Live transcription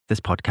This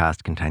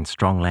podcast contains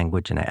strong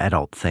language and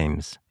adult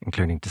themes,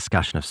 including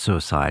discussion of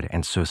suicide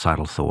and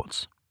suicidal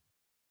thoughts.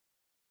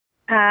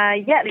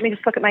 Let me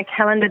just look at my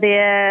calendar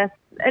there.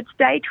 It's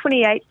day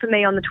 28 for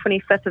me on the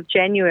 25th of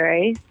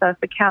January. So if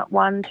we count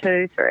 1,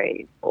 2,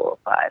 3, 4,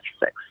 5,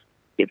 6,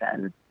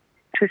 7,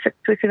 26,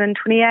 27,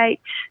 28,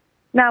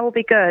 no, we'll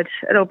be good.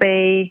 It'll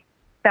be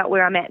about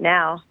where I'm at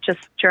now,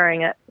 just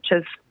during it, which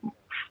is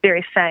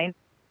very sane.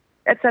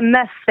 It's a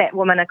myth that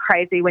women are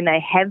crazy when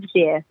they have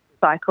their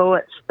cycle.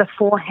 It's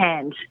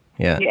beforehand.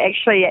 Yeah. You're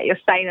actually at your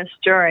sanest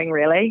during,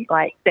 really.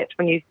 Like, that's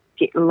when you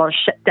get a lot of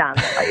shit done.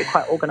 Like, you're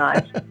quite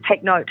organised.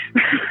 Take note.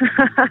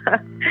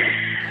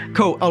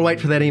 Cool. I'll wait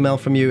for that email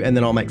from you and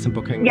then I'll make some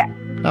bookings. Yeah.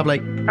 Lovely.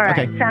 All right.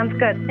 Okay. Sounds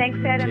good. Thanks,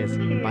 Adam. Cheers.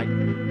 Cheers. Bye.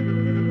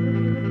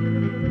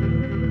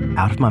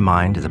 Out of My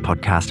Mind is a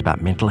podcast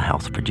about mental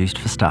health produced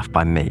for Stuff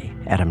by me,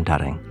 Adam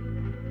Dudding.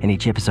 In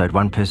each episode,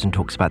 one person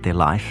talks about their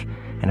life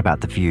and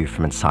about the view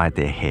from inside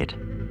their head.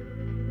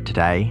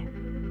 Today,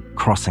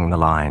 Crossing the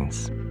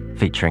Lines,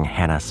 featuring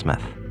Hannah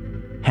Smith.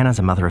 Hannah's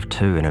a mother of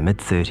 2 in her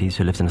mid-30s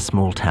who lives in a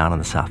small town on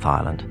the South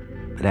Island.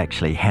 But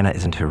actually, Hannah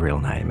isn't her real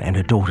name, and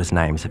her daughters'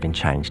 names have been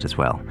changed as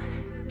well.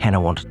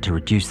 Hannah wanted to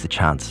reduce the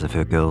chances of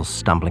her girls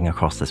stumbling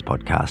across this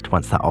podcast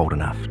once they're old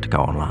enough to go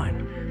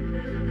online.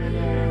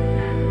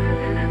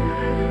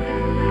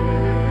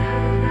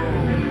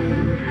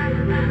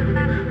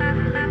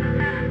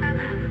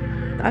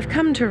 I've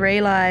come to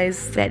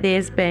realise that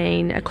there's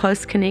been a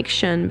close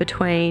connection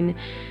between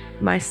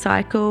my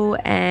cycle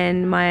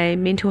and my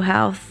mental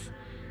health.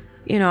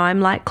 You know,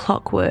 I'm like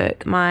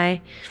clockwork.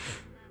 My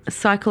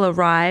cycle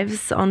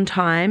arrives on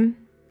time,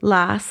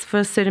 lasts for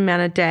a certain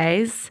amount of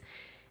days.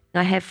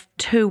 I have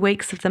 2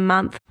 weeks of the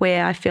month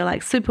where I feel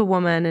like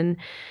Superwoman, and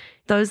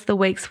those are the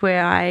weeks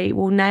where I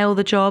will nail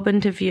the job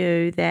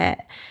interview,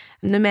 that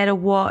no matter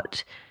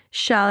what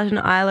Charlotte and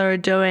Isla are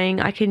doing,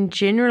 I can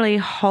generally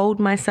hold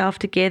myself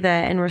together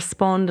and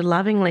respond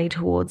lovingly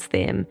towards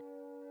them.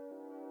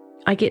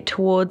 I get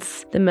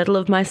towards the middle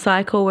of my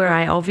cycle where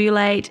I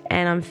ovulate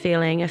and I'm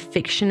feeling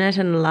affectionate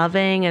and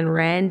loving and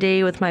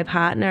randy with my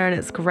partner, and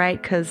it's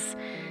great because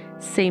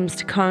it seems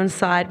to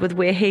coincide with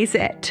where he's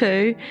at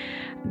too.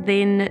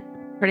 Then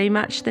pretty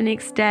much the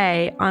next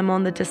day I'm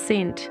on the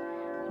descent.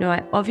 You know, I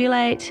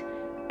ovulate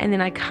and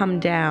then I come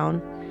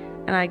down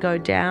and I go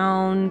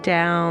down,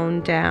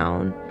 down,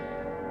 down.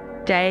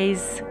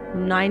 Days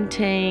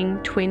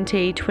 19,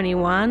 20,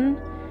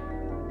 21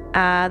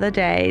 are the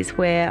days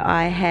where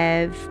I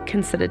have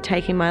considered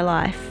taking my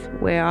life,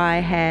 where I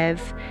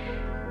have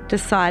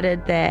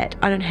decided that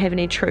I don't have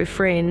any true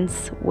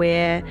friends,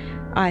 where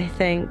I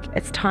think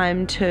it's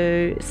time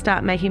to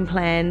start making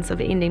plans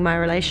of ending my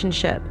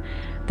relationship,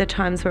 the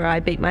times where I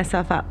beat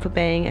myself up for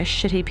being a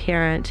shitty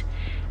parent,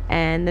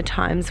 and the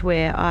times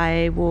where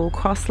I will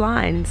cross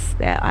lines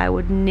that I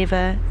would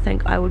never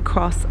think I would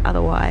cross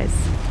otherwise.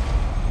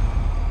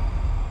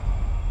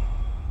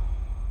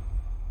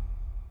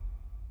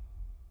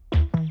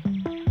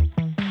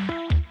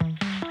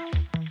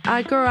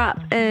 I grew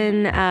up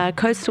in a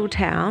coastal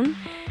town.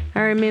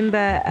 I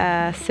remember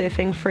a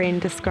surfing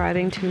friend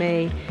describing to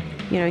me,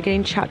 you know,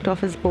 getting chucked off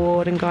his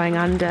board and going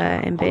under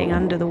and being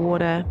under the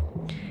water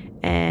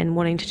and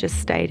wanting to just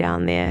stay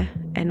down there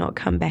and not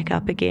come back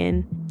up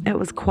again. It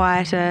was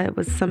quieter, it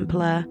was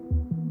simpler.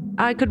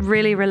 I could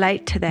really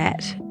relate to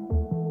that.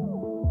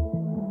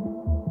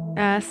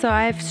 So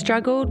I've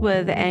struggled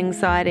with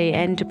anxiety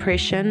and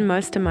depression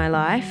most of my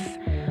life.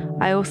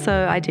 I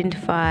also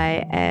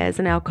identify as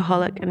an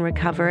alcoholic in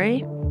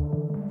recovery.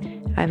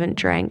 I haven't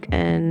drank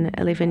in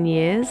 11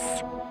 years.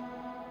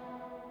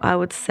 I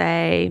would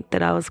say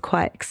that I was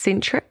quite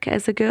eccentric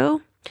as a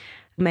girl.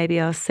 Maybe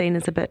I was seen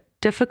as a bit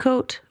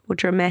difficult or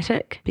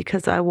dramatic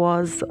because I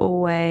was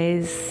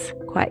always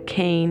quite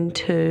keen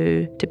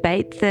to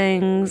debate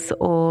things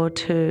or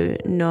to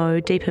know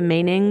deeper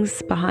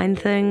meanings behind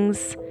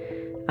things.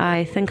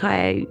 I think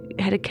I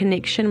had a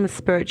connection with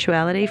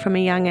spirituality from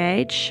a young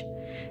age,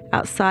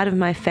 outside of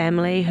my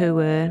family who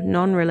were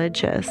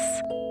non-religious.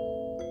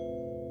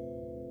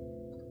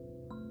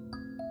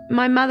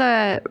 My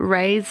mother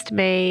raised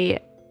me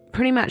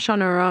pretty much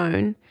on her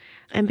own,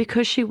 and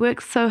because she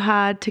worked so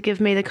hard to give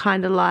me the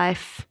kind of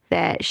life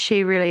that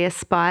she really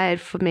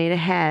aspired for me to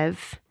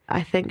have,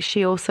 I think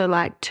she also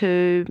liked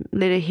to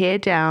let her hair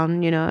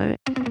down, you know.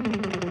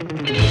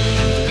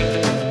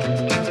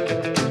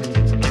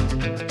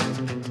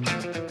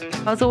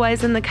 I was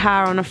always in the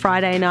car on a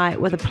Friday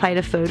night with a plate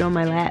of food on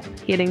my lap,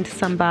 heading to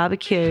some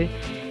barbecue.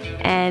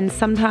 And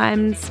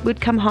sometimes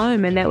we'd come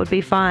home and that would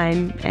be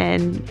fine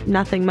and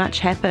nothing much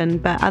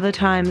happened. But other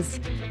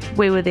times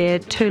we were there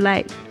too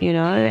late, you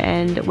know,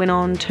 and it went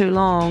on too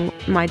long.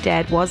 My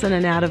dad was in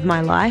and out of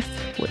my life,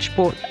 which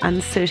brought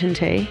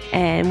uncertainty.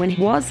 And when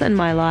he was in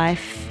my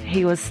life,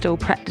 he was still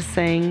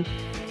practicing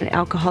an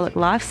alcoholic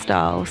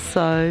lifestyle.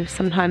 So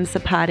sometimes the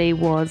party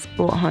was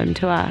brought home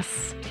to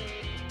us.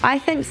 I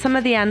think some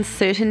of the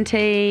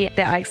uncertainty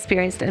that I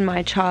experienced in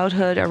my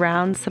childhood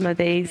around some of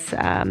these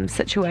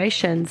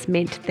situations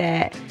meant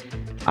that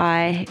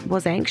I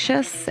was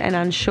anxious and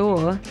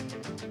unsure.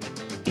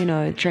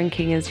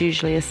 drinking is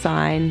usually a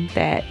sign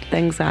that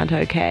things aren't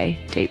okay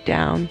deep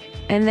down.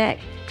 And that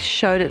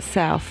showed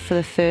itself for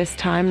the first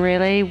time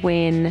really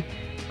when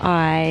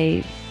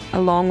I,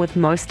 along with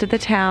most of the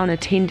town,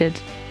 attended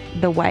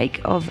the wake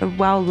of a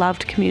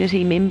well-loved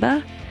community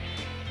member.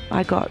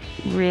 I got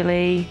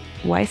really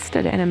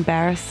wasted and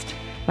embarrassed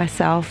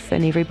myself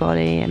and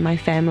everybody and my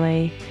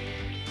family,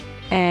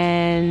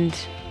 and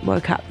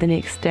woke up the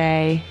next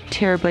day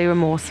terribly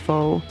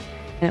remorseful.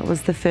 And it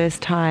was the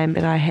first time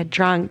that I had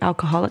drunk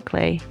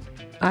alcoholically.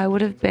 I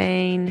would have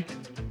been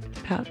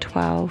about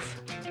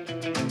 12.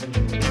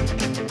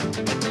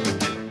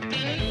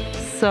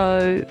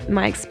 So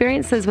my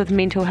experiences with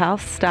mental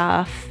health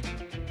staff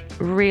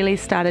really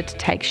started to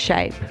take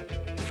shape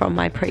from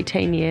my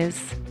preteen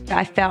years.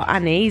 I felt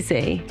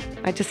uneasy.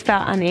 I just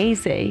felt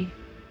uneasy.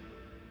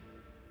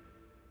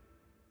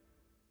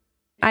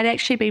 I'd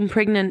actually been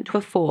pregnant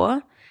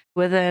before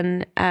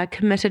within a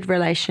committed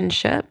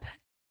relationship.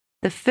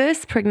 The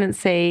first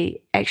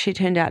pregnancy actually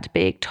turned out to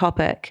be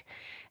ectopic,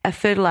 a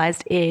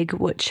fertilised egg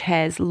which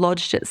has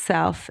lodged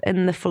itself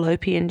in the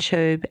fallopian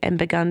tube and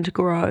begun to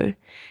grow.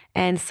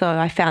 And so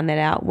I found that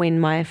out when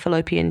my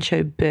fallopian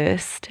tube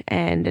burst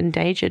and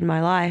endangered my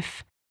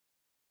life.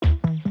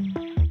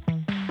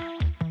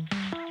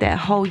 That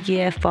whole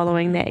year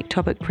following that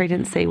ectopic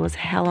pregnancy was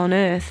hell on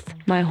earth,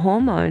 my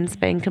hormones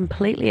being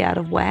completely out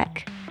of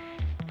whack.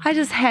 I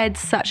just had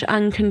such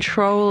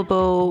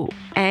uncontrollable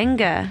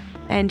anger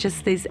and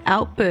just these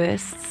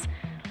outbursts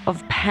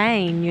of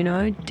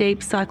pain,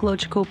 deep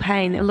psychological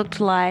pain that looked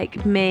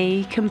like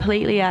me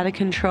completely out of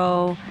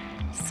control,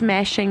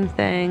 smashing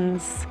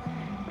things.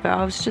 But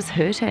I was just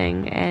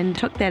hurting and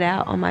took that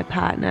out on my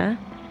partner,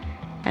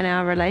 and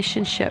our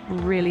relationship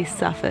really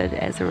suffered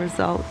as a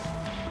result.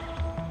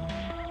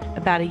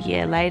 About a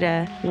year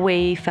later,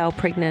 we fell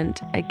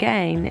pregnant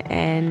again,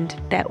 and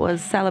that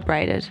was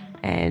celebrated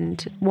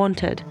and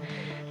wanted.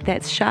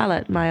 That's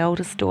Charlotte, my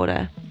oldest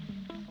daughter.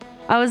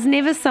 I was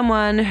never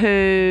someone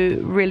who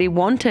really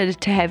wanted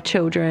to have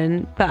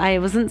children, but I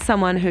wasn't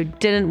someone who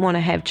didn't want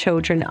to have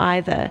children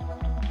either.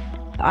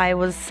 I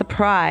was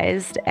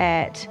surprised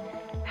at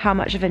how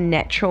much of a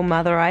natural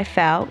mother I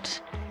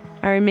felt.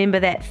 I remember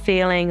that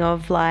feeling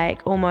of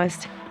like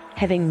almost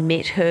having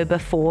met her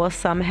before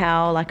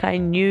somehow, like I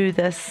knew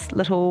this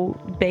little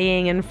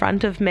being in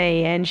front of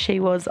me and she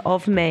was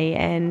of me,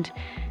 and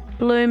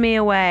blew me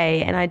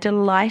away. And I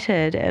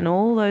delighted in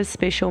all those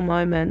special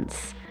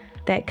moments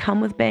that come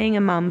with being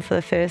a mum for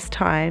the first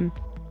time.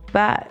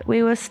 But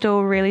we were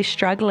still really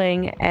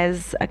struggling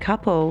as a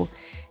couple.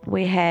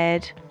 We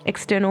had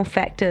external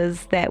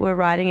factors that were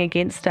riding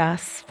against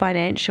us,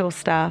 financial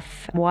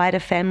stuff, wider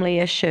family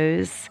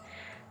issues.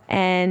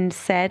 And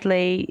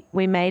sadly,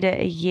 we made it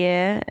a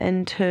year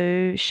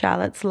into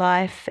Charlotte's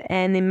life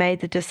and then made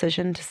the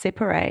decision to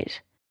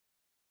separate.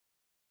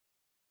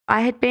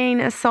 I had been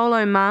a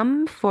solo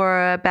mum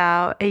for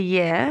about a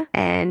year,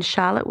 and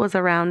Charlotte was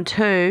around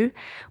 2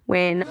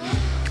 when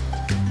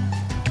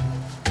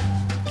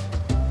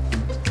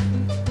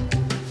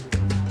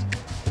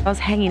I was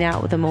hanging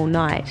out with him all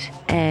night,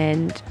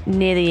 and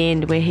near the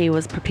end where he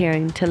was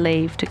preparing to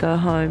leave to go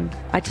home,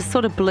 I just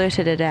sort of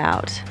blurted it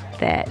out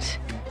that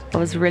I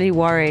was really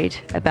worried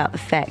about the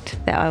fact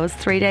that I was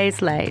 3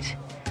 days late,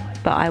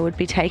 but I would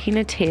be taking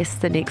a test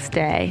the next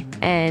day,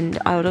 and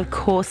I would of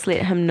course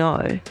let him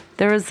know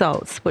the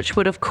results, which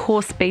would of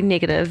course be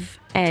negative,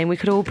 and we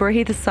could all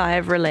breathe a sigh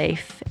of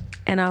relief.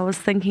 And I was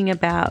thinking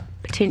about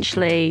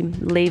potentially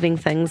leaving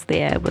things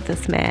there with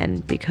this man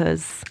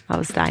because I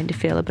was starting to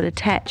feel a bit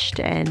attached,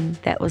 and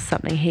that was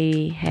something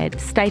he had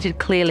stated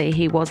clearly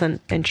he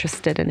wasn't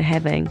interested in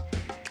having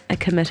a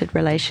committed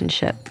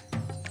relationship.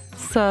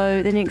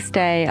 So the next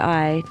day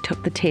I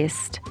took the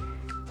test,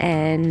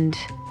 and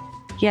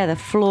the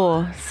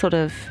floor sort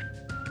of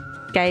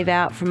gave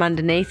out from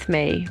underneath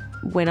me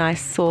when I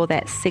saw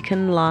that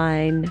second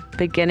line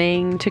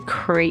beginning to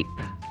creep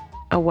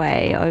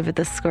away over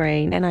the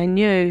screen. And I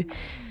knew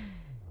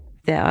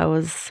that I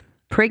was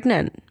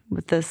pregnant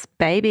with this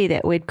baby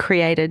that we'd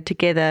created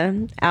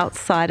together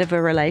outside of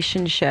a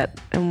relationship.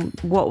 And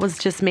what was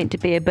just meant to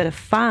be a bit of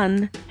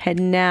fun had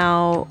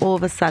now all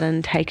of a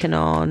sudden taken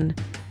on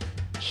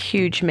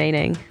huge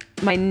meaning.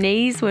 My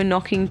knees were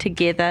knocking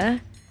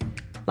together.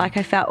 Like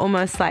I felt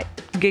almost like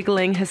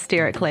giggling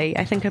hysterically.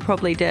 I think I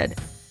probably did.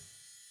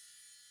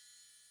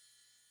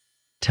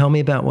 Tell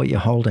me about what you're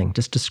holding.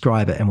 Just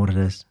describe it and what it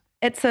is.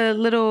 It's a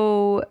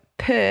little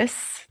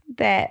purse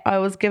that I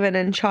was given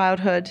in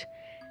childhood.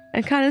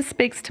 It kind of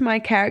speaks to my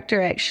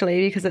character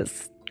actually, because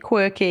it's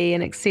quirky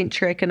and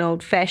eccentric and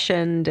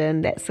old-fashioned,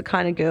 and that's the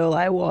kind of girl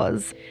I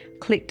was.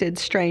 Collected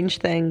strange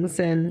things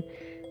and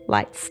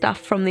liked stuff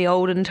from the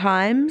olden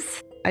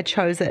times. I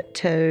chose it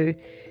to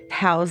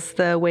house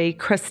the wee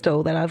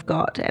crystal that I've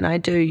got, and I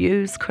do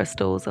use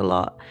crystals a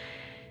lot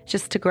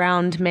just to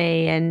ground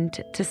me and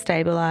to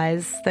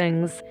stabilise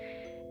things.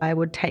 I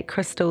would take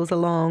crystals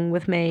along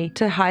with me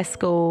to high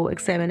school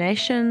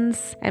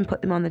examinations and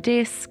put them on the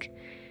desk.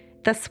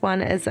 This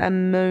one is a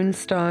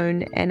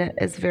moonstone, and it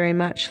is very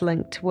much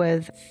linked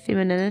with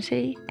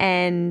femininity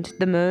and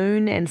the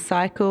moon and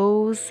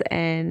cycles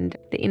and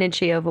the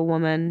energy of a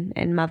woman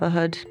and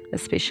motherhood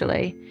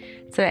especially.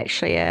 It's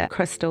actually a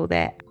crystal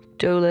that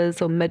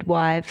doulas or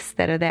midwives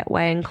that are that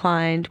way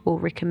inclined will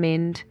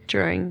recommend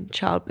during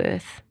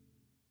childbirth.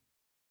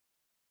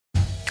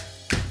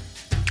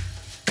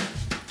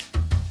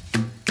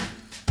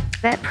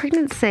 That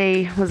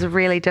pregnancy was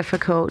really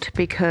difficult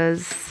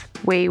because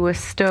we were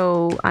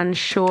still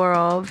unsure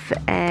of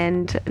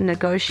and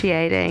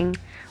negotiating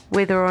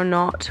whether or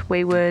not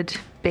we would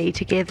be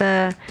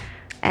together,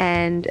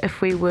 and if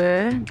we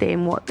were,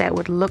 then what that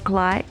would look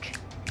like.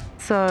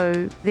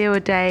 So there were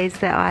days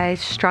that I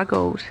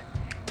struggled,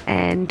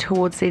 and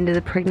towards the end of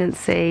the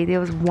pregnancy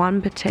there was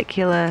one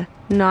particular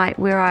night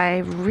where I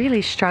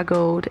really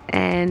struggled,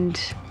 and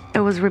it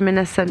was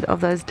reminiscent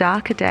of those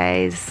darker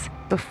days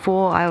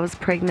before I was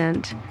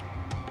pregnant,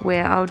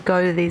 where I would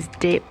go to these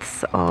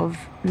depths of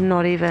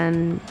not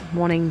even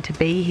wanting to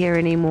be here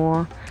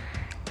anymore.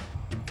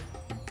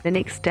 The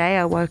next day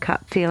I woke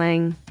up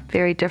feeling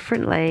very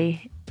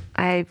differently.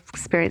 I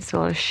experienced a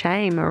lot of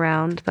shame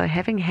around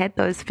having had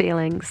those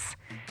feelings.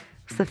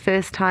 It was the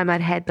first time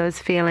I'd had those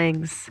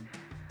feelings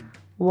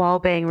while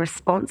being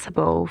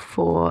responsible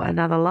for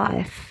another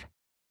life.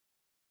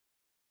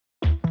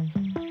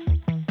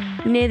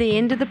 Near the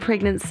end of the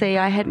pregnancy,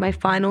 I had my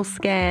final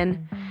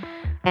scan,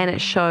 and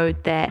it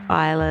showed that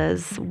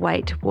Isla's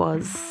weight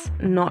was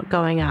not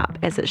going up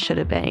as it should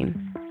have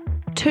been.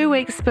 2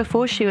 weeks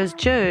before she was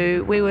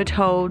due, we were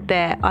told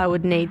that I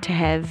would need to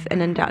have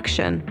an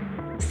induction.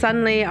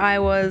 Suddenly I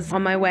was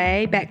on my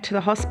way back to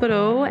the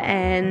hospital,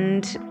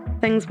 and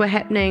things were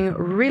happening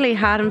really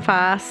hard and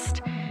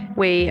fast.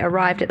 We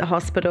arrived at the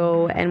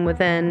hospital, and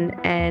within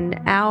an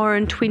hour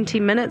and 20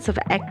 minutes of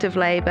active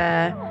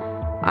labour,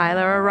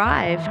 Isla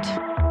arrived.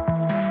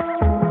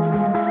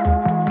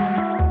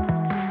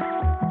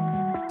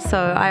 So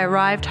I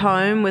arrived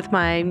home with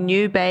my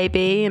new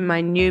baby and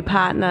my new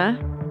partner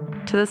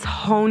to this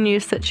whole new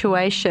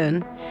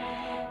situation.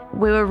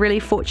 We were really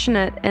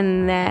fortunate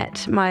in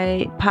that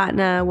my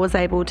partner was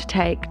able to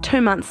take 2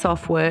 months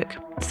off work.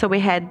 So we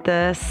had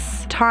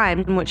this time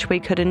in which we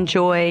could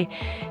enjoy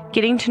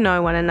getting to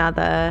know one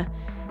another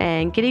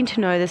and getting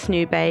to know this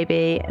new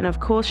baby. And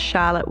of course,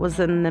 Charlotte was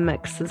in the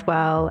mix as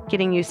well,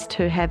 getting used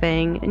to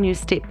having a new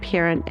step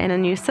parent and a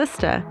new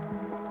sister.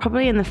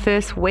 Probably in the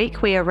first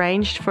week we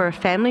arranged for a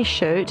family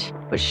shoot,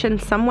 which in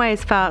some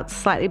ways felt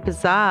slightly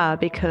bizarre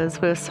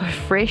because we were so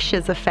fresh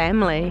as a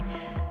family.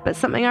 But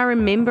something I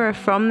remember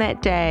from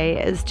that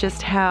day is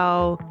just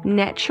how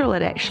natural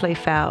it actually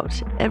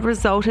felt. It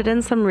resulted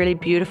in some really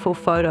beautiful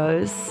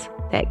photos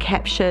that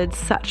captured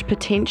such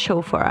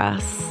potential for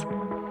us.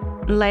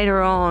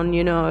 Later on,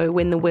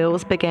 when the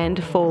wheels began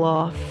to fall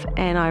off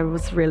and I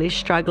was really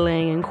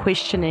struggling and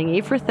questioning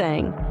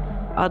everything,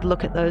 I'd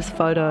look at those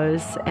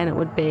photos and it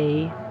would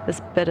be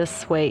this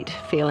bittersweet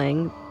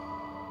feeling.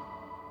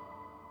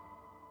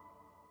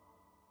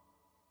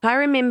 I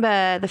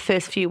remember the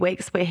first few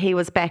weeks where he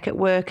was back at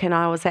work and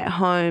I was at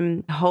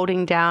home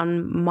holding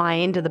down my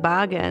end of the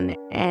bargain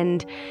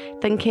and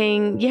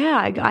thinking,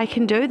 yeah, I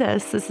can do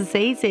this. This is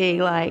easy.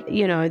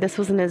 This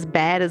wasn't as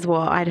bad as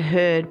what I'd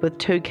heard with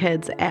 2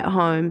 kids at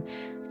home.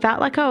 Felt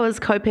like I was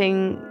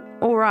coping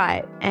all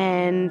right.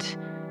 And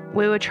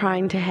we were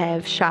trying to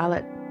have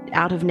Charlotte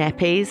out of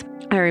nappies.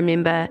 I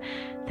remember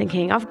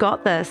thinking, I've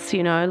got this,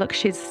 look,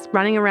 she's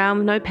running around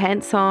with no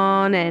pants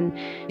on and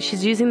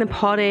she's using the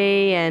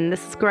potty and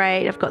this is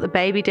great. I've got the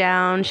baby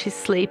down, she's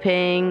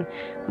sleeping.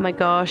 Oh my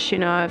gosh,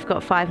 I've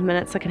got 5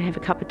 minutes, I can have a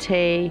cup of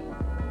tea.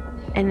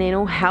 And then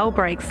all hell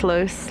breaks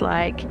loose.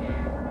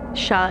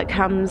 Charlotte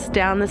comes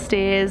down the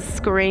stairs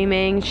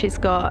screaming. She's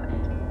got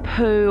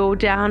poo all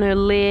down her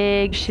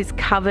leg. She's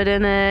covered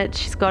in it.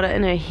 She's got it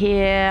in her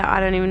hair.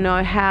 I don't even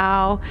know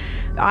how.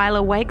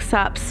 Isla wakes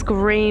up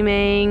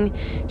screaming.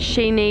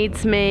 She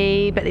needs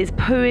me, but there's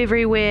poo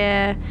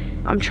everywhere.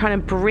 I'm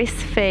trying to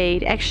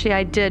breastfeed. Actually,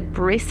 I did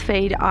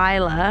breastfeed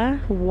Isla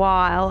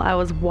while I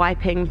was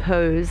wiping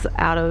poos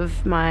out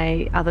of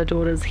my other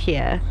daughter's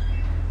hair.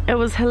 It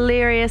was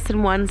hilarious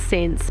in one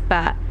sense,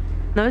 but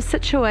those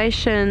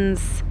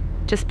situations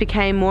just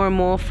became more and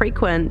more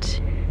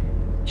frequent.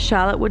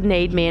 Charlotte would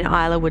need me and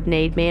Isla would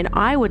need me and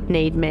I would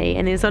need me,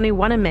 and there's only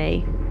one of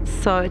me,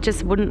 so it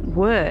just wouldn't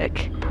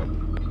work.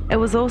 It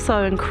was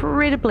also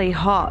incredibly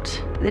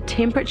hot. The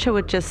temperature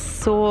would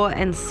just soar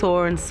and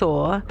soar and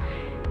soar.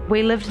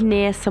 We lived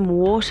near some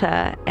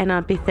water and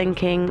I'd be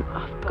thinking,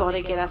 I've got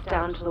to get us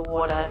down to the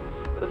water.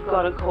 We've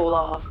got to cool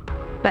off.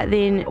 But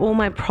then all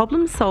my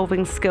problem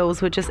solving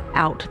skills were just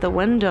out the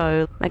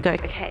window. I go,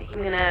 okay, I'm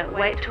going to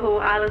wait till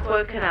Isla's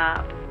woken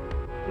up.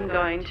 I'm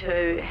going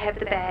to have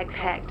the bag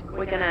packed.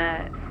 We're going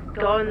to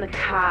go in the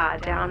car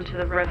down to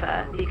the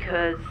river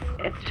because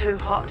it's too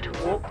hot to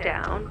walk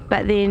down.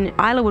 But then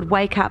Isla would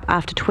wake up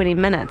after 20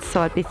 minutes,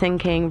 so I'd be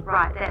thinking,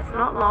 right, that's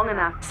not long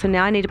enough. So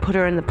now I need to put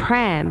her in the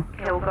pram.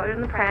 Okay, we'll go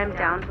in the pram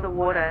down to the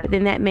water. But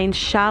then that means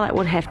Charlotte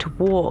would have to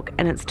walk,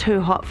 and it's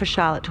too hot for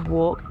Charlotte to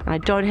walk. And I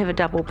don't have a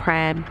double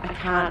pram. I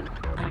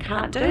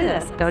can't do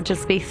this. I'll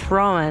just be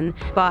thrown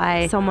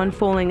by someone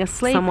falling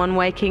asleep, someone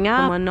waking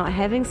up, someone not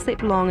having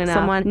slept long enough,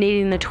 someone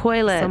needing the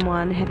toilet,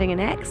 someone having an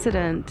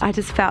accident. I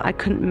just felt I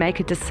couldn't make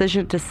a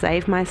decision to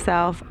save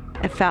myself.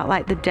 It felt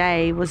like the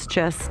day was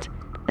just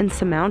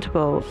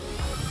insurmountable.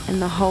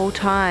 And the whole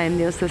time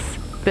there was this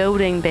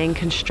building being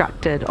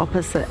constructed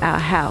opposite our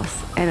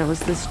house, and it was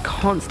this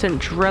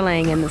constant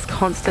drilling and this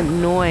constant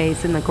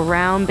noise and the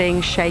ground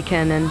being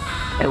shaken, and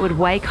it would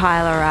wake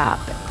Isla up.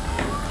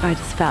 I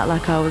just felt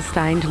like I was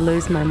starting to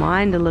lose my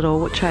mind a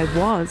little, which I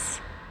was.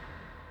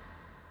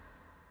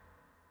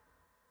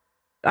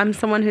 I'm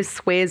someone who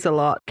swears a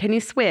lot. Can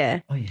you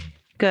swear? Oh, yeah.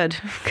 Good,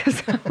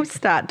 because I'll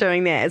start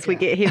doing that as we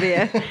get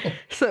heavier.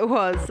 So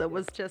it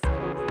was just...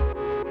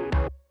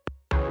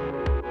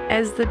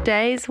 As the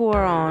days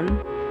wore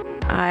on,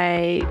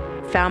 I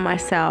found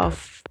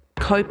myself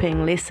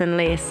coping less and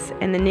less,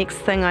 and the next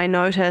thing I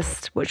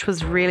noticed, which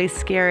was really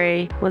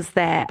scary, was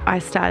that I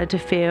started to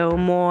feel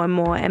more and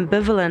more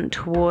ambivalent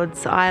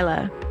towards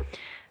Isla.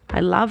 I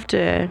loved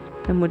her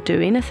and would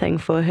do anything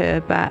for her,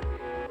 but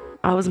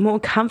I was more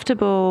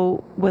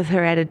comfortable with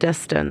her at a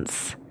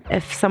distance.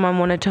 If someone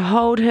wanted to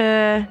hold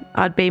her,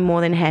 I'd be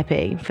more than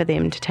happy for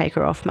them to take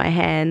her off my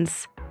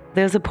hands.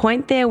 There was a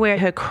point there where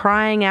her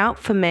crying out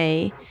for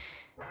me,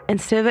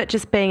 instead of it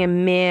just being a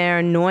mere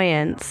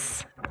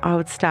annoyance, I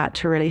would start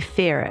to really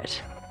fear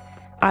it.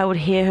 I would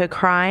hear her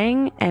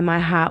crying and my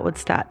heart would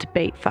start to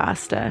beat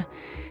faster.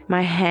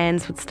 My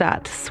hands would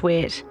start to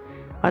sweat.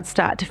 I'd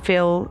start to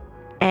feel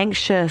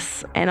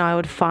anxious, and I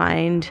would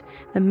find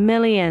a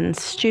million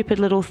stupid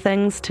little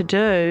things to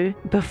do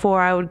before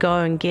I would go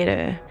and get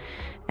her.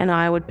 And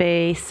I would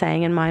be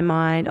saying in my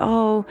mind,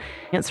 oh,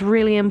 it's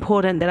really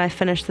important that I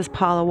finish this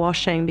pile of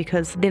washing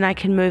because then I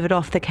can move it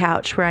off the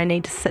couch where I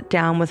need to sit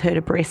down with her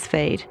to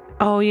breastfeed.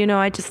 Oh,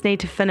 I just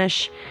need to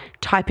finish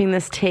typing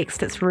this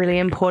text. It's really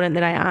important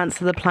that I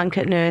answer the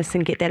Plunkett nurse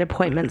and get that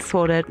appointment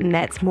sorted, and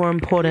that's more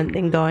important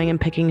than going and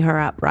picking her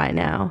up right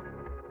now.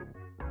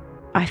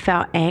 I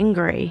felt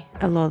angry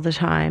a lot of the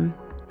time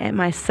at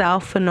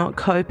myself for not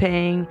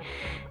coping,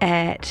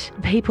 at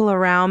people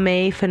around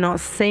me for not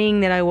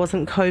seeing that I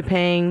wasn't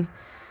coping.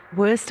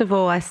 Worst of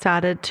all, I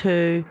started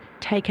to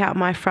take out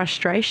my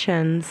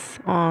frustrations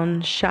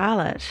on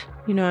Charlotte.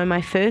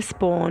 My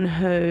firstborn,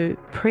 who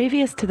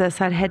previous to this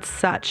I'd had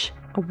such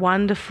a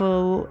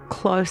wonderful,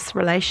 close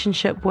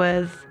relationship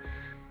with,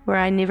 where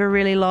I never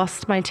really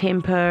lost my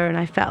temper and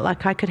I felt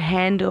like I could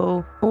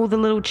handle all the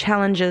little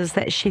challenges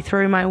that she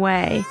threw my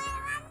way.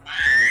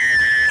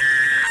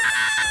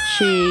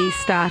 She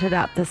started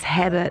up this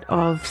habit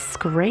of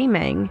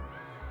screaming,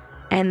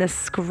 and the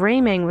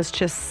screaming was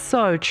just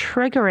so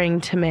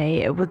triggering to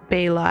me. It would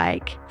be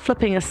like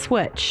flipping a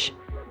switch.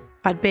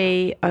 I'd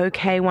be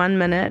okay 1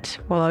 minute,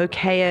 well,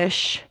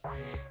 okay-ish,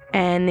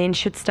 and then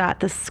she'd start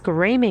the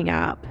screaming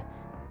up,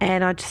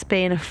 and I'd just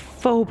be in a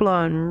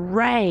full-blown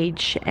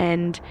rage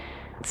and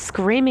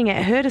screaming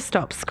at her to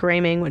stop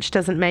screaming, which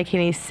doesn't make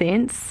any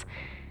sense.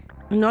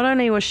 Not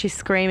only was she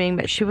screaming,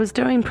 but she was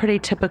doing pretty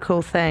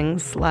typical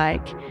things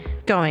like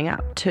going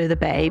up to the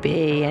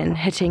baby and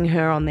hitting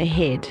her on the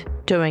head,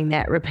 doing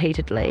that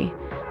repeatedly.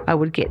 I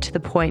would get to the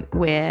point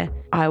where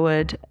I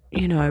would,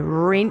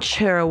 wrench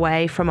her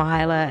away from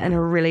Isla in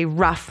a really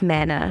rough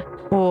manner.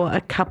 Or a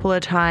couple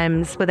of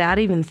times, without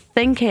even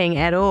thinking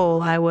at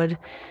all, I would,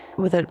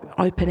 with an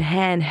open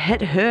hand,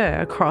 hit her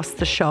across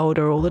the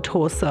shoulder or the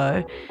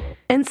torso,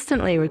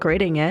 instantly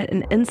regretting it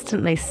and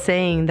instantly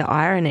seeing the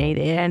irony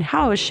there. And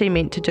how is she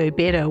meant to do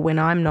better when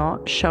I'm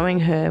not showing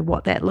her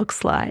what that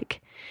looks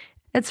like?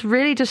 It's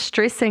really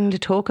distressing to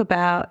talk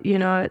about.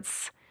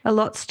 It's a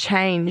lot's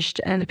changed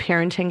in the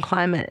parenting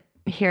climate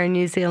here in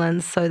New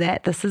Zealand, so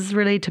that this is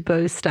really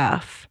taboo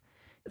stuff.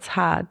 It's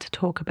hard to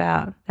talk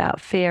about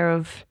without fear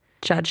of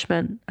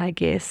judgment, I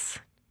guess.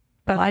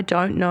 But I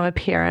don't know a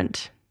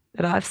parent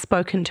that I've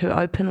spoken to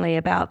openly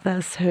about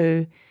this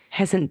who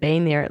hasn't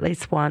been there at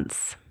least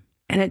once.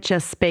 And it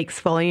just speaks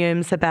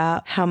volumes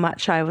about how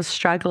much I was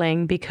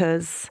struggling,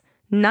 because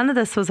none of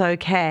this was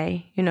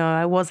okay.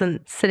 I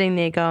wasn't sitting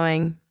there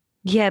going,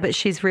 yeah, but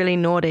she's really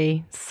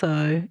naughty,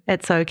 so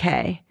it's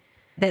okay.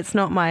 That's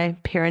not my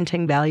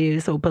parenting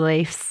values or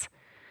beliefs.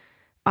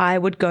 I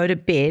would go to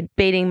bed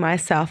beating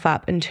myself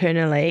up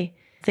internally,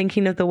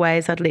 thinking of the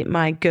ways I'd let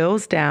my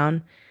girls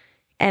down.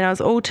 And I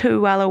was all too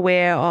well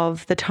aware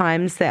of the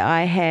times that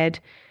I had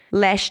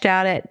lashed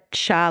out at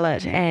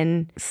Charlotte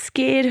and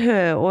scared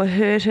her or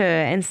hurt her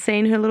and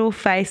seen her little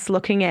face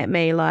looking at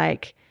me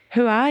like,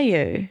 who are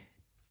you?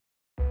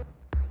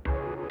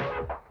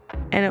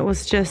 And it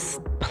was just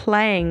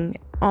playing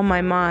on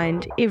my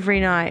mind every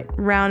night,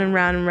 round and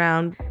round and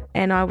round.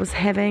 And I was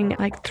having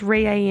like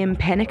 3 a.m.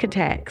 panic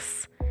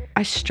attacks.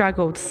 I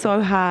struggled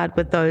so hard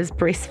with those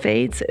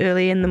breastfeeds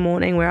early in the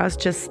morning, where I was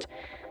just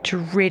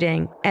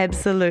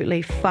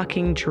absolutely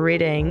fucking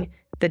dreading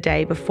the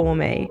day before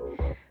me.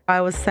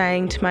 I was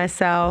saying to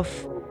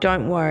myself,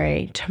 don't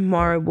worry,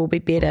 tomorrow will be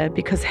better,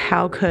 because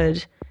how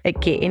could it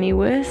get any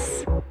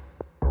worse?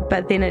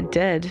 But then it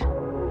did.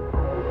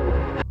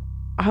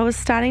 I was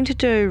starting to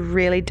do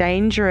really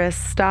dangerous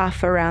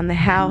stuff around the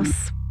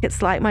house.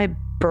 It's like my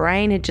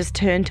brain had just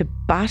turned to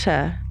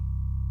butter.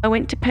 I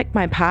went to pick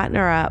my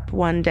partner up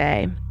one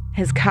day.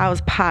 His car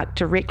was parked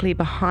directly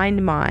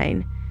behind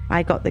mine.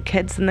 I got the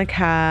kids in the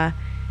car,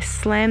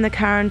 slammed the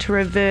car into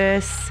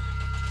reverse,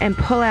 and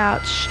pull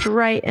out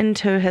straight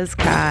into his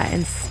car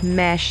and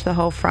smash the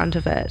whole front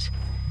of it.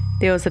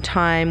 There was a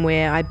time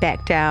where I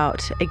backed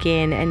out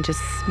again and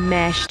just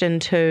smashed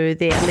into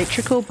the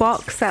electrical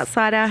box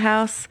outside our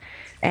house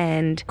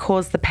and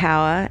caused the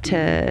power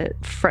to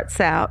fritz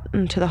out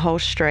into the whole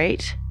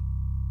street.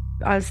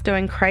 I was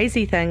doing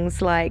crazy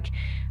things, like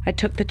I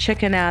took the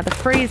chicken out of the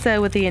freezer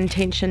with the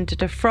intention to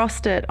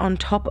defrost it on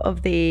top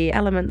of the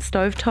Element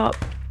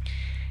stovetop,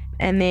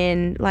 and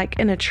then, like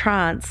in a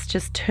trance,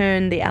 just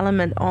turned the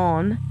Element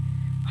on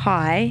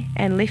high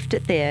and left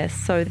it there,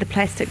 so the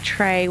plastic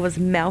tray was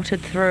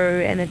melted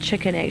through and the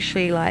chicken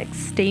actually like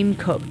steam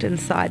cooked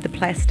inside the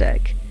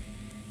plastic.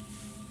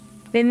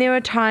 Then there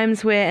were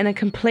times where, in a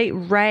complete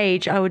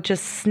rage, I would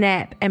just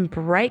snap and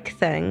break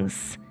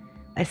things.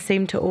 I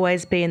seemed to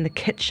always be in the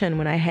kitchen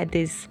when I had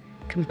these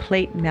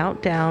complete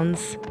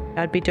meltdowns.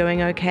 I'd be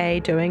doing okay,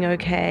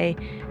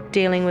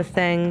 dealing with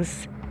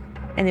things,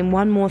 and then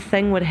one more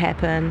thing would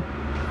happen,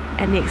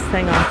 and next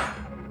thing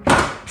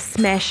I'm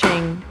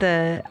smashing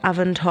the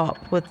oven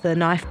top with the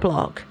knife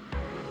block,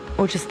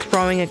 or just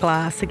throwing a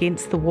glass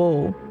against the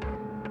wall.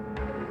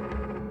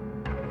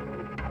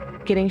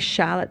 Getting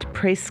Charlotte to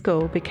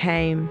preschool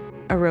became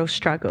a real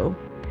struggle.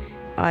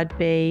 I'd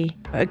be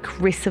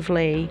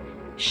aggressively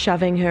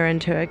shoving her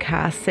into a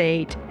car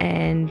seat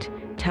and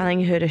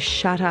telling her to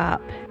shut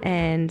up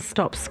and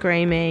stop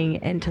screaming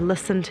and to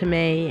listen to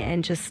me,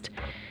 and just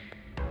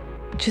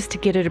to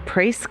get her to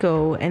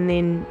preschool. And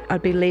then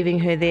I'd be leaving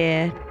her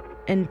there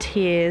in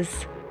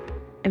tears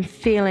and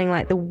feeling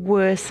like the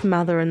worst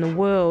mother in the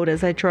world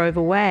as I drove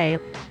away.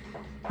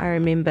 I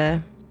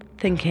remember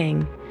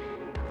thinking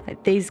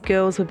that these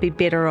girls would be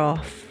better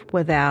off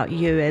without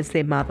you as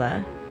their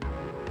mother.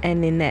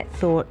 And then that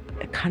thought,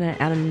 kind of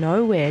out of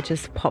nowhere,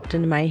 just popped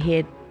into my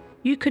head.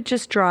 You could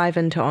just drive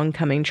into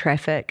oncoming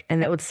traffic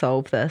and that would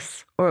solve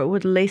this, or it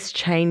would at least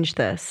change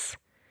this.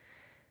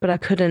 But I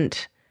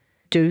couldn't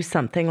do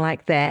something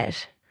like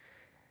that.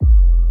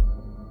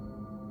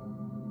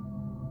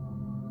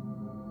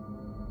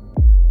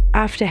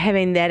 After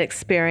having that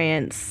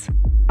experience,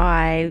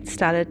 I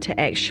started to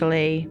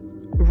actually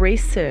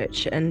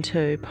research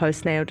into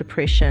postnatal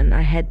depression.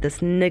 I had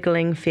this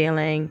niggling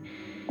feeling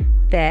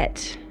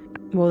that,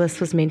 well, this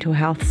was mental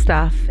health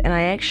stuff, and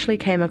I actually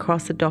came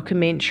across a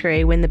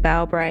documentary, When the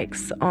Bell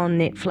Breaks, on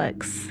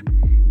Netflix.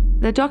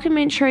 The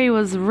documentary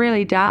was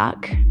really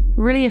dark,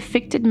 really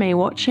affected me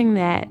watching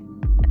that,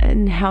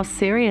 and how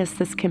serious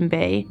this can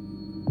be.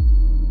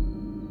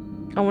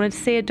 I wanted to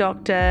see a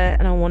doctor,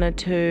 and I wanted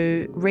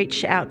to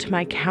reach out to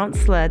my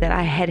counsellor that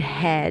I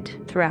had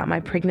throughout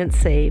my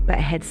pregnancy but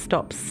had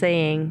stopped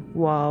seeing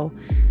while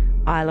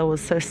Isla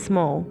was so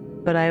small.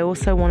 But I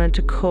also wanted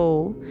to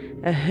call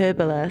a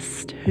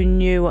herbalist who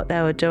knew what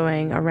they were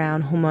doing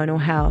around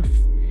hormonal health.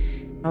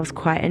 I was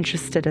quite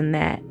interested in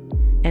that.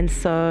 And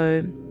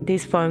so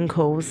these phone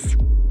calls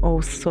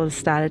all sort of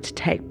started to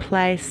take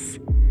place.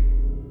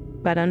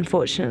 But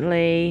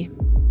unfortunately,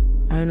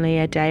 only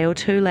a day or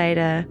two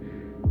later,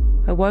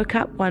 I woke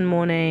up one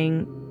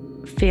morning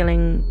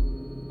feeling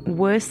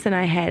worse than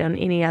I had on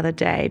any other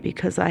day,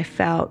 because I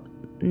felt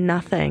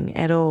nothing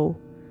at all.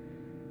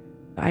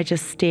 I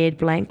just stared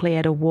blankly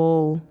at a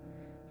wall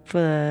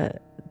for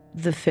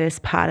the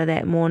first part of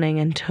that morning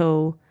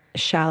until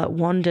Charlotte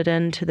wandered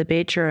into the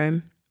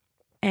bedroom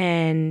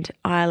and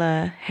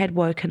Isla had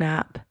woken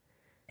up,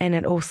 and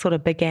it all sort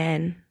of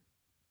began.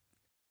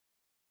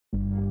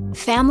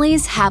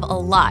 Families have a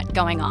lot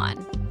going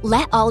on.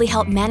 Let Ollie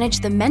help manage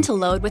the mental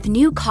load with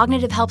new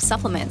cognitive help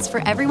supplements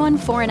for everyone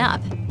 4 and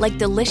up, like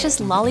delicious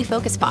Lolly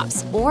Focus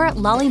Pops or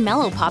Lolly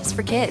Mellow Pops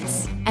for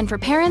kids. And for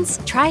parents,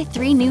 try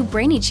 3 new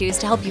Brainy Chews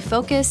to help you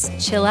focus,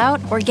 chill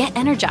out, or get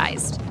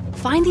energized.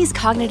 Find these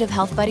cognitive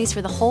health buddies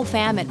for the whole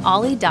fam at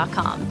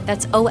ollie.com.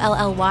 That's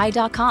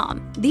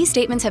OLLY.com. These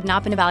statements have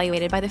not been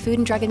evaluated by the Food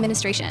and Drug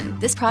Administration.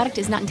 This product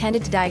is not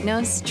intended to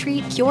diagnose,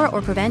 treat, cure,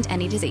 or prevent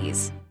any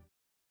disease.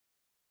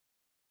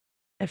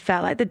 It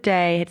felt like the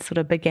day had sort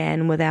of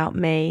began without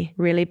me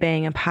really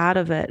being a part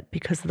of it,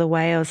 because of the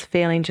way I was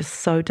feeling just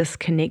so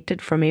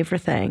disconnected from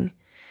everything.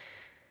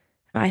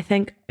 I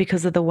think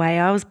because of the way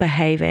I was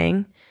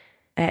behaving,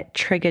 it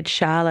triggered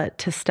Charlotte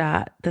to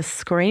start the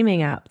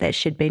screaming up that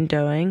she'd been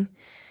doing.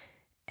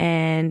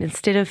 And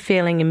instead of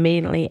feeling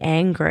immediately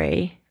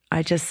angry,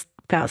 I just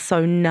felt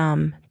so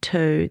numb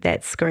to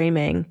that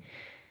screaming.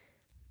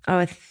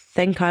 I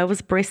think I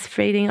was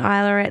breastfeeding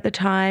Isla at the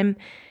time.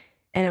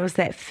 And it was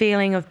that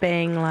feeling of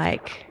being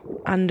like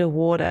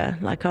underwater,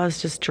 like I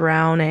was just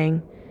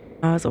drowning.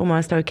 I was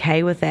almost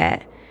okay with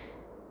that.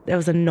 There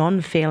was a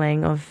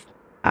non-feeling of,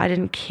 I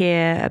didn't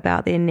care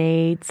about their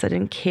needs. I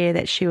didn't care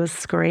that she was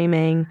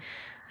screaming.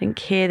 I didn't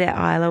care that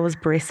Isla was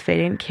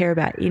breastfeeding. I didn't care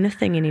about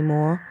anything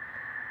anymore.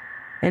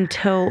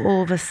 Until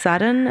all of a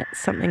sudden,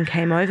 something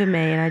came over me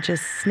and I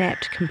just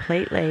snapped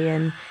completely.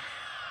 And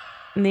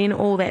then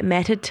all that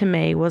mattered to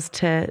me was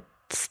to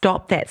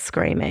stop that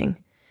screaming.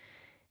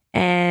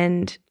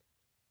 And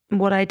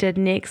what I did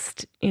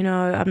next,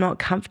 I'm not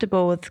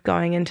comfortable with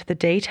going into the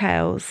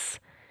details,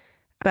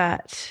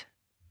 but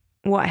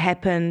what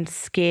happened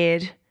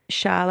scared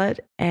Charlotte,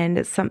 and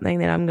it's something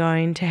that I'm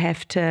going to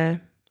have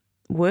to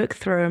work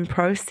through and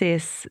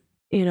process.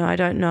 I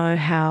don't know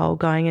how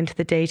going into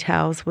the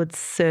details would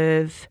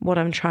serve what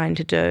I'm trying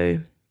to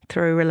do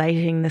through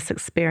relating this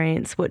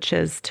experience, which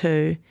is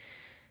to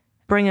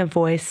bring a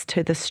voice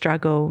to the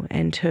struggle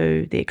and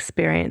to the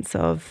experience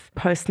of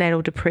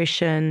postnatal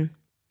depression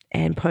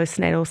and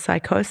postnatal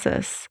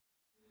psychosis.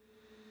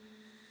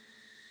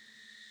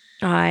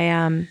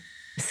 I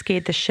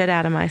scared the shit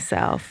out of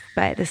myself,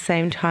 but at the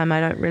same time, I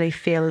don't really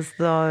feel as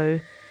though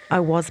I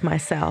was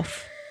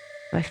myself.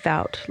 I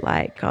felt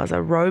like I was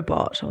a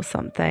robot or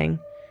something.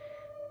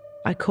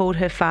 I called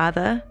her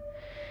father,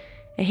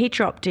 and he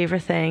dropped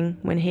everything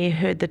when he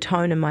heard the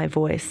tone in my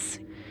voice.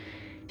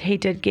 He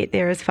did get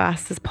there as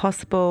fast as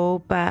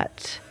possible,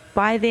 but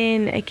by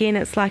then, again,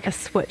 it's like a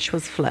switch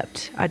was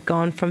flipped. I'd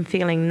gone from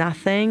feeling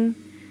nothing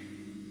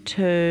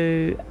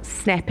to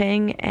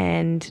snapping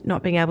and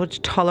not being able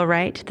to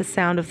tolerate the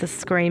sound of the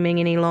screaming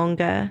any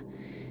longer,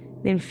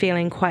 then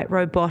feeling quite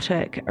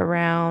robotic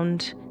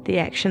around the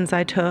actions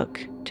I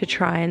took to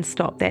try and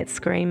stop that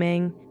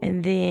screaming.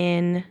 And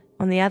then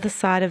on the other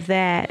side of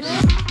that,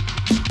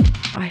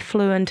 I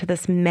flew into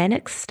this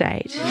manic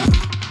state.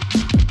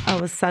 I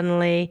was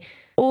suddenly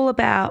all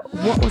about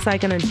what was I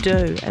going to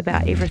do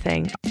about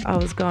everything. I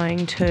was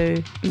going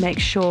to make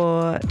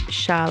sure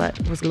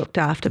Charlotte was looked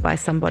after by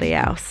somebody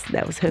else.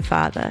 That was her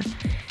father.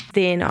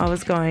 Then I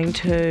was going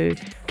to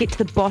get to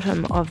the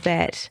bottom of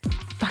that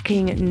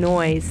fucking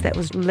noise that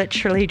was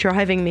literally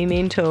driving me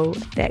mental,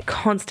 that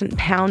constant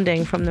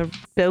pounding from the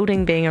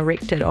building being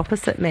erected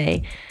opposite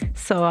me.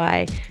 So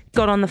I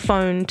got on the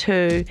phone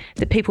to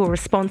the people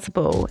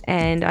responsible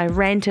and I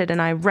ranted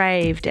and I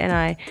raved and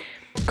I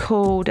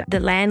called the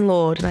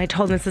landlord and I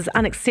told them this is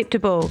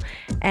unacceptable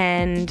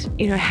and,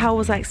 how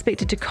was I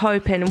expected to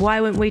cope and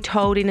why weren't we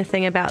told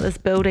anything about this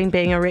building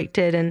being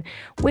erected and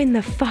when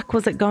the fuck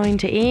was it going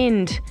to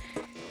end?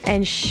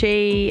 And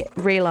she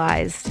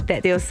realised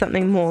that there was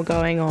something more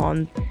going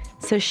on.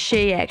 So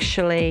she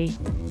actually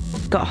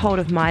got hold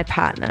of my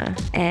partner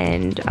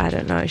and I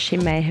don't know, she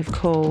may have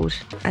called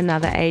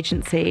another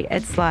agency.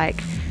 It's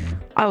like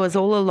I was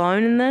all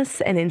alone in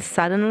this and then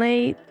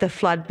suddenly the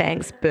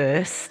floodbanks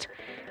burst.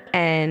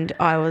 And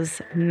I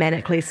was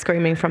manically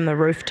screaming from the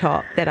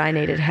rooftop that I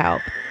needed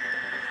help.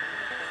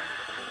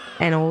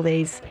 And all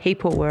these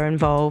people were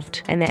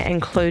involved, and that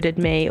included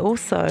me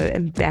also,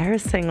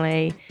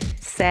 embarrassingly,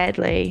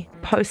 sadly,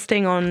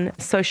 posting on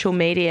social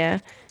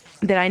media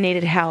that I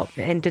needed help.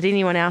 And did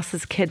anyone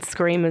else's kids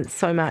scream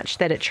so much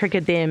that it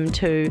triggered them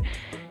to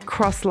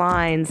cross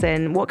lines?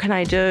 And what can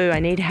I do? I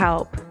need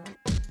help.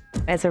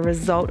 As a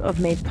result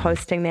of me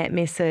posting that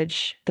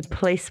message, the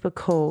police were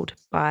called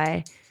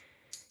by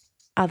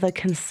other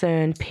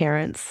concerned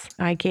parents,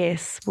 I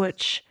guess,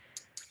 which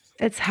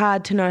it's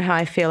hard to know how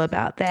I feel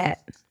about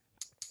that.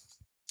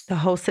 The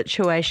whole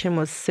situation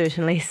was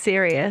certainly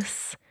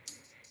serious,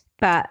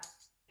 but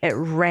it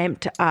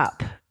ramped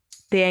up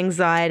the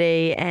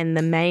anxiety and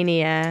the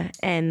mania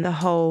and the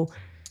whole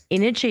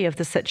energy of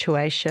the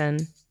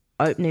situation,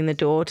 opening the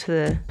door to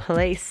the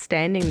police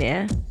standing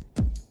there.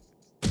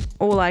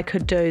 All I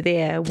could do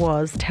there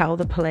was tell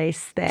the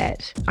police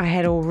that I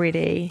had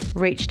already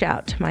reached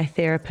out to my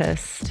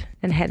therapist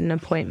and had an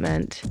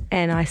appointment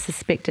and I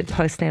suspected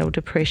postnatal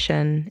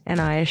depression and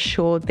I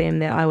assured them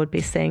that I would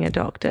be seeing a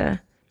doctor.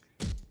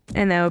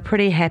 And they were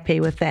pretty happy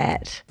with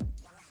that.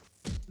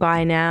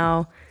 By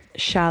now,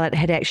 Charlotte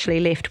had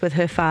actually left with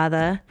her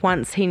father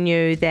once he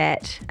knew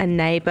that a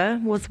neighbour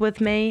was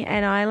with me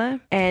and Isla,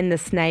 and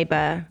this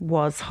neighbour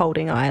was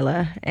holding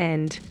Isla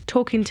and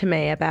talking to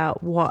me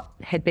about what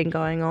had been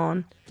going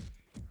on.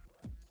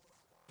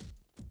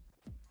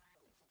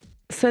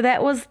 So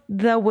that was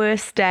the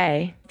worst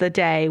day, the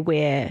day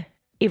where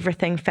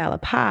everything fell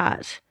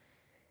apart.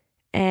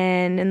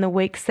 And in the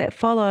weeks that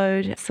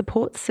followed,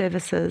 support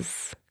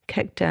services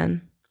kicked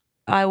in.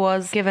 I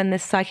was given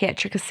this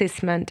psychiatric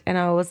assessment and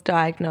I was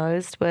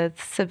diagnosed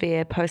with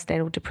severe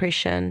postnatal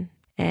depression,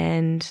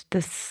 and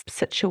this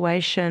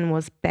situation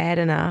was bad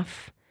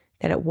enough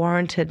that it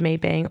warranted me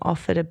being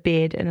offered a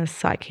bed in a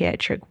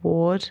psychiatric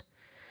ward.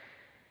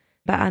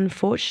 But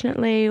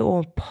unfortunately,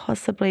 or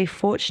possibly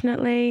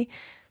fortunately,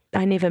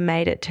 I never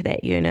made it to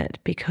that unit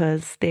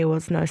because there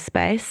was no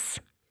space.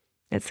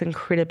 It's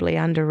incredibly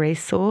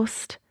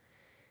under-resourced.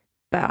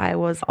 But I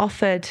was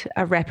offered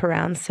a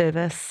wraparound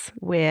service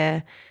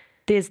where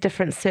there's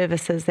different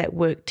services that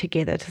work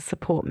together to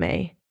support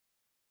me.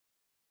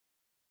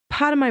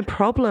 Part of my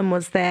problem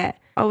was that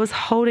I was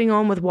holding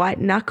on with white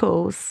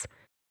knuckles.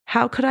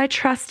 How could I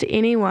trust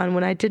anyone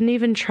when I didn't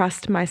even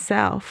trust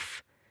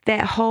myself?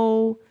 That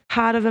whole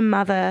part of a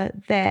mother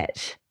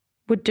that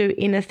would do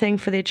anything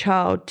for their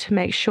child to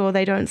make sure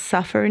they don't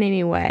suffer in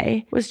any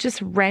way was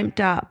just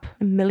ramped up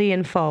a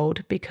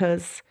millionfold,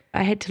 because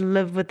I had to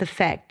live with the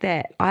fact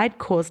that I'd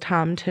caused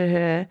harm to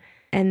her,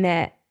 and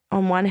that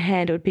on one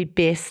hand it would be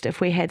best if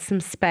we had some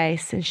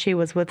space and she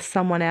was with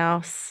someone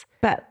else.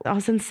 But I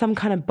was in some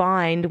kind of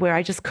bind where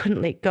I just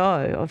couldn't let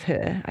go of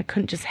her. I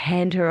couldn't just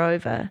hand her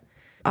over.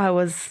 I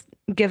was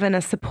given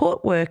a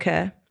support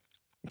worker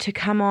to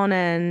come on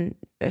in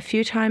a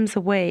few times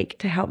a week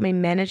to help me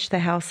manage the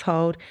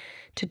household,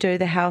 to do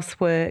the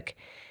housework,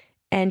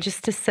 and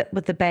just to sit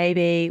with the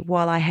baby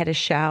while I had a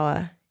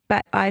shower.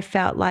 But I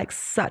felt like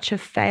such a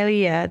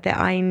failure that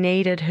I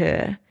needed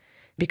her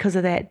because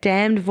of that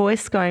damned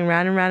voice going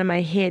round and round in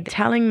my head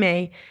telling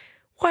me,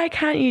 why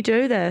can't you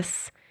do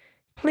this?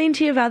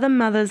 Plenty of other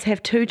mothers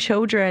have 2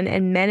 children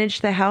and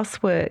manage the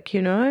housework,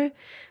 you know?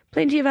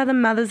 Plenty of other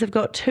mothers have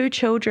got 2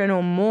 children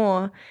or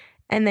more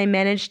and they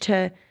manage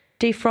to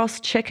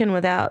defrost chicken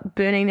without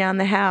burning down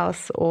the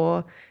house,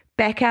 or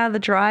back out of the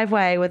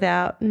driveway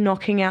without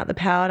knocking out the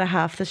power to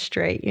half the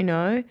street, you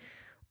know?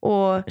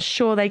 Or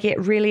sure, they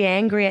get really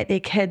angry at their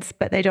kids,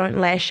 but they don't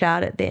lash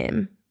out at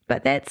them.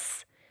 But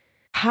that's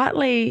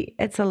partly,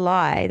 it's a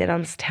lie that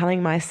I'm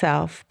telling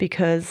myself,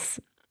 because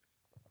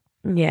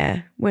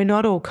yeah, we're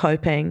not all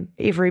coping.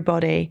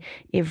 Everybody,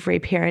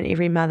 every parent,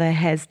 every mother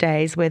has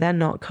days where they're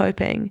not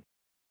coping.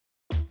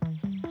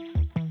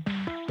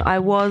 I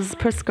was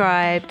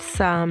prescribed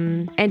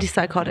some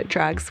antipsychotic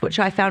drugs, which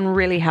I found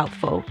really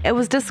helpful. It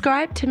was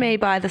described to me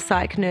by the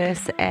psych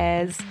nurse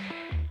as,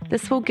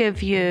 this will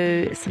give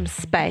you some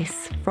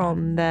space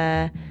from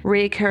the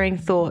reoccurring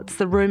thoughts,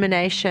 the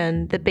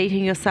rumination, the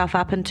beating yourself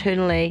up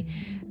internally.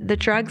 The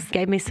drugs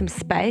gave me some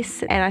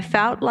space, and I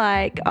felt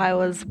like I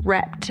was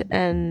wrapped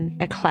in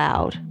a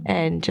cloud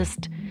and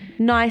just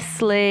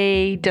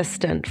nicely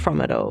distant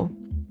from it all.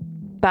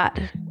 But,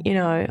 you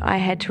know, I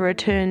had to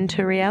return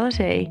to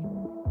reality.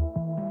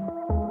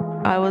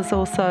 I was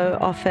also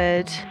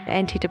offered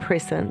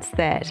antidepressants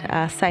that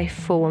are safe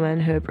for women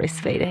who are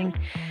breastfeeding.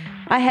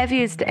 I have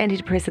used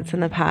antidepressants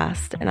in the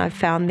past and I've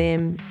found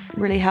them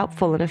really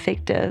helpful and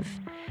effective.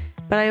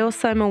 But I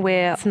also am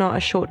aware it's not a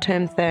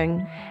short-term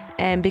thing.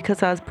 And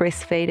because I was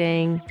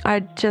breastfeeding, I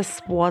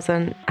just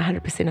wasn't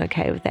 100%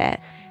 okay with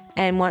that.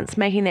 And once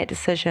making that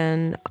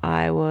decision,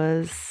 I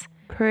was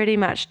pretty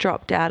much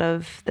dropped out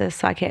of the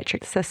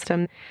psychiatric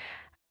system.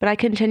 But I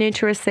continued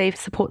to receive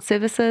support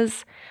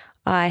services.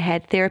 I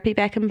had therapy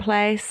back in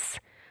place,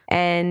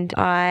 and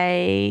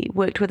I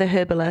worked with a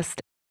herbalist.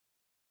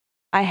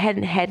 I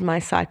hadn't had my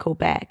cycle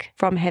back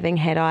from having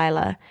had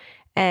Isla,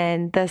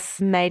 and this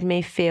made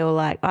me feel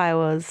like I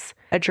was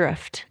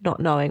adrift,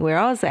 not knowing where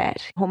I was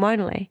at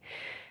hormonally.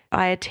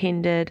 I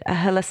attended a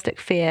holistic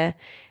fair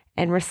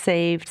and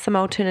received some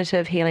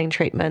alternative healing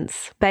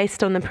treatments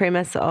based on the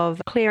premise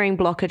of clearing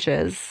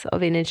blockages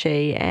of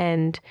energy,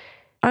 and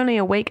only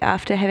a week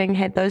after having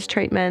had those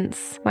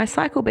treatments, my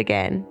cycle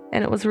began,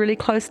 and it was really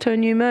close to a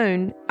new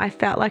moon. I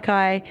felt like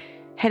I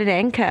had an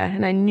anchor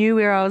and I knew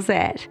where I was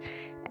at,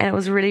 and it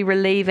was really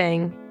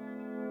relieving.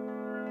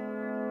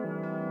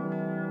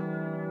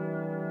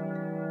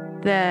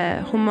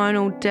 The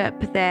hormonal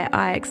dip that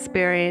I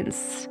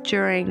experienced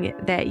during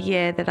that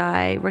year that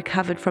I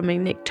recovered from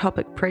an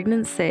ectopic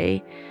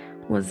pregnancy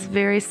was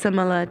very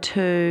similar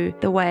to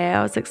the way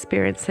I was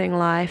experiencing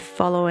life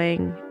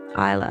following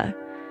Isla.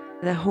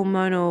 The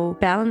hormonal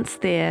balance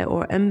there,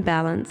 or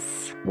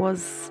imbalance,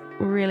 was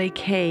really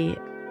key.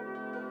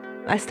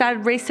 I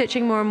started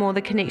researching more and more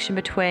the connection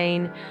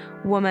between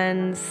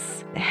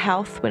women's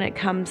health when it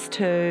comes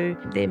to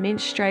their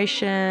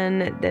menstruation,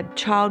 the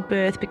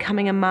childbirth,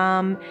 becoming a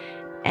mum,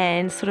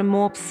 and sort of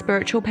more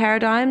spiritual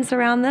paradigms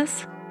around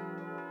this.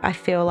 I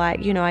feel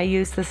like, you know, I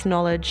use this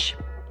knowledge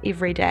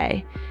every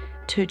day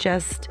to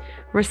just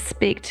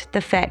respect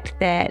the fact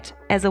that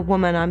as a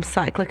woman I'm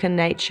cyclic in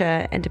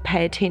nature, and to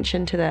pay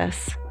attention to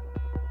this.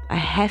 I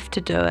have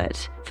to do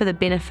it for the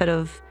benefit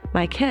of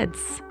my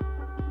kids.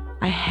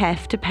 I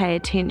have to pay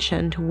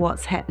attention to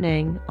what's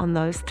happening on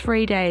those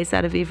 3 days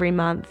out of every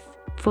month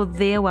for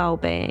their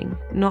well-being,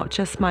 not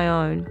just my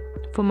own,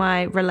 for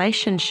my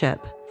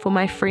relationship, for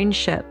my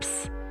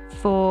friendships,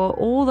 for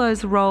all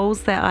those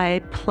roles that I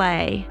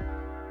play.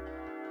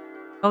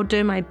 I'll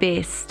do my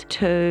best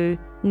to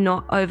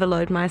not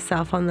overload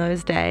myself on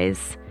those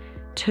days,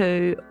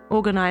 to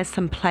organise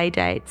some play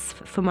dates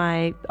for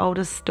my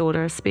oldest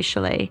daughter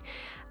especially,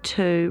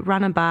 to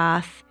run a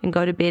bath and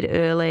go to bed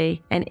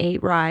early and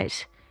eat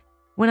right.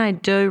 When I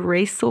do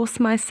resource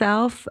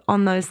myself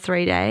on those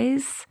 3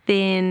 days,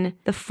 then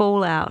the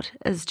fallout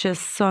is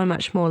just so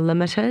much more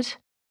limited.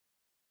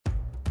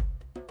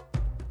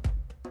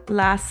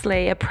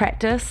 Lastly, a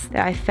practice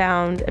that I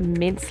found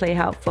immensely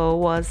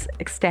helpful was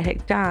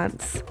ecstatic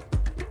dance.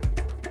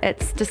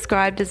 It's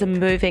described as a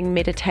moving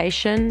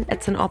meditation.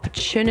 It's an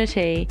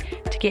opportunity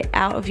to get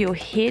out of your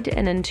head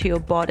and into your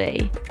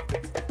body.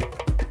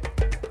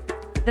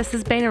 This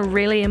has been a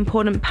really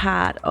important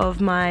part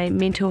of my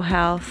mental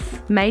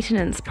health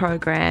maintenance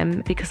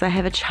program because I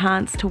have a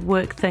chance to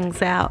work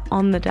things out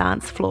on the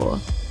dance floor.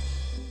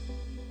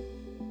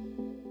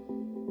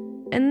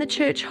 In the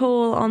church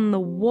hall on the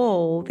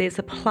wall, there's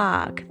a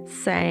plaque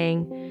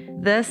saying,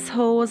 "This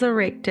hall was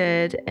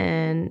erected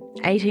in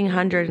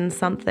 1800 and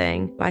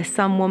something by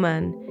some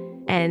woman,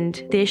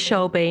 and there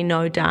shall be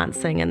no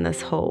dancing in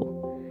this hall."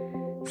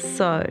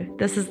 So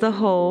this is the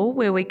hall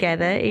where we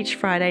gather each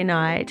Friday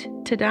night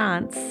to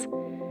dance.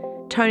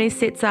 Tony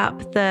sets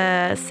up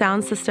the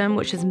sound system,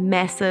 which is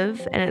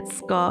massive, and it's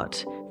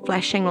got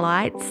flashing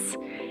lights.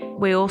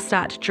 We all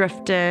start to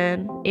drift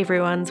in.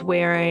 Everyone's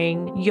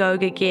wearing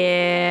yoga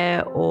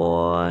gear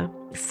or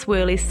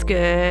swirly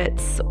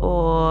skirts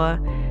or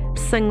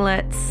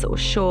singlets or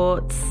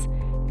shorts.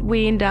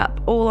 We end up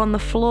all on the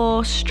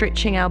floor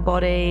stretching our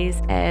bodies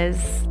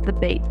as the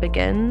beat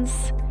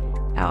begins.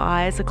 Our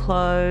eyes are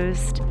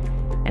closed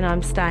and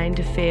I'm starting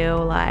to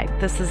feel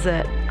like this is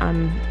it.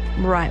 I'm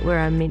right where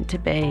I'm meant to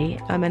be.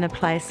 I'm in a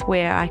place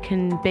where I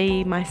can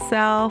be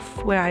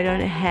myself, where I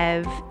don't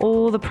have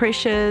all the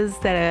pressures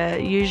that are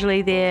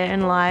usually there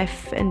in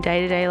life, in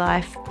day-to-day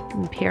life,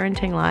 in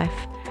parenting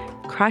life,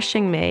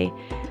 crushing me.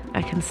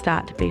 I can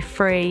start to be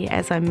free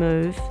as I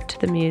move to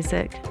the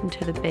music and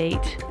to the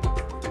beat.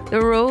 The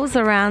rules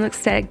around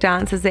ecstatic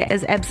dance is there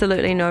is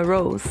absolutely no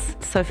rules.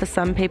 So for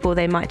some people,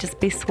 they might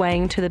just be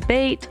swaying to the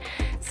beat.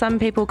 Some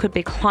people could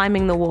be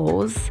climbing the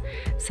walls.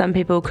 Some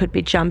people could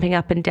be jumping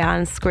up and down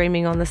and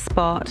screaming on the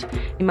spot.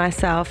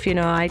 Myself,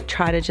 I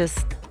try to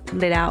just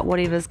let out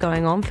whatever's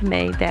going on for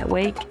me that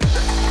week.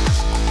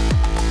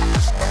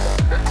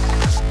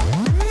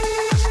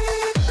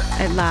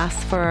 It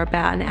lasts for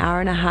about an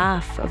hour and a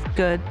half of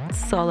good,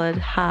 solid,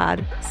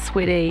 hard,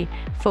 sweaty,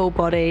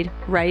 full-bodied,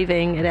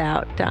 raving it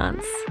out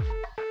dance.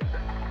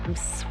 I'm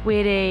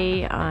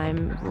sweaty,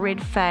 I'm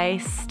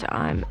red-faced,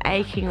 I'm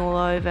aching all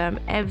over, I'm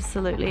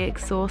absolutely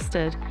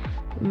exhausted.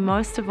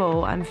 Most of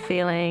all, I'm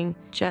feeling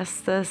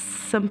just this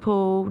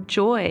simple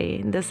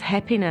joy, this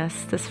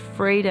happiness, this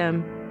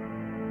freedom.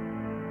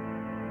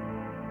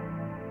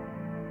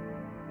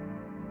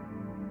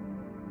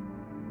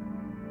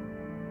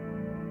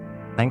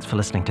 Thanks for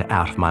listening to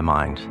Out of My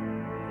Mind.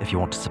 If you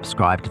want to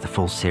subscribe to the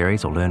full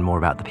series or learn more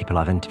about the people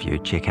I've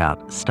interviewed, check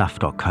out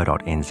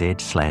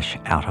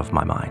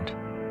stuff.co.nz/outofmymind.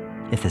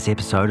 If this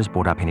episode has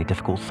brought up any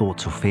difficult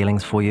thoughts or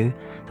feelings for you,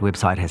 the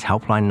website has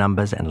helpline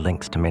numbers and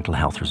links to mental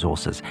health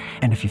resources.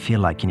 And if you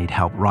feel like you need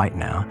help right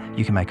now,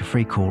 you can make a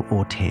free call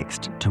or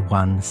text to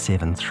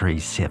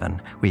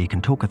 1737, where you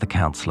can talk with a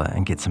counsellor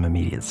and get some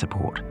immediate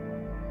support.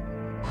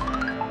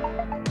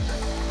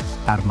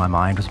 Out of My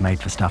Mind was made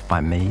for Stuff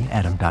by me,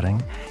 Adam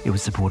Dudding. It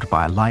was supported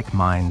by a Like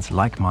Minds,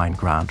 Like Mind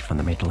grant from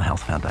the Mental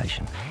Health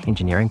Foundation.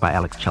 Engineering by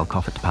Alex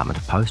Chelkoff at Department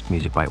of Post,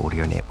 music by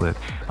Audio Network.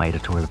 My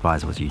editorial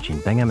advisor was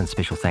Eugene Bingham, and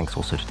special thanks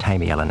also to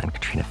Tammy Ellen and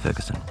Katrina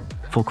Ferguson.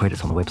 Full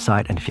credits on the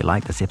website, and if you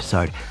like this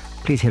episode,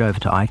 please head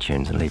over to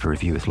iTunes and leave a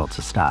review with lots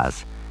of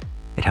stars.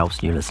 It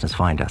helps new listeners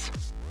find us.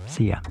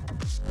 See ya.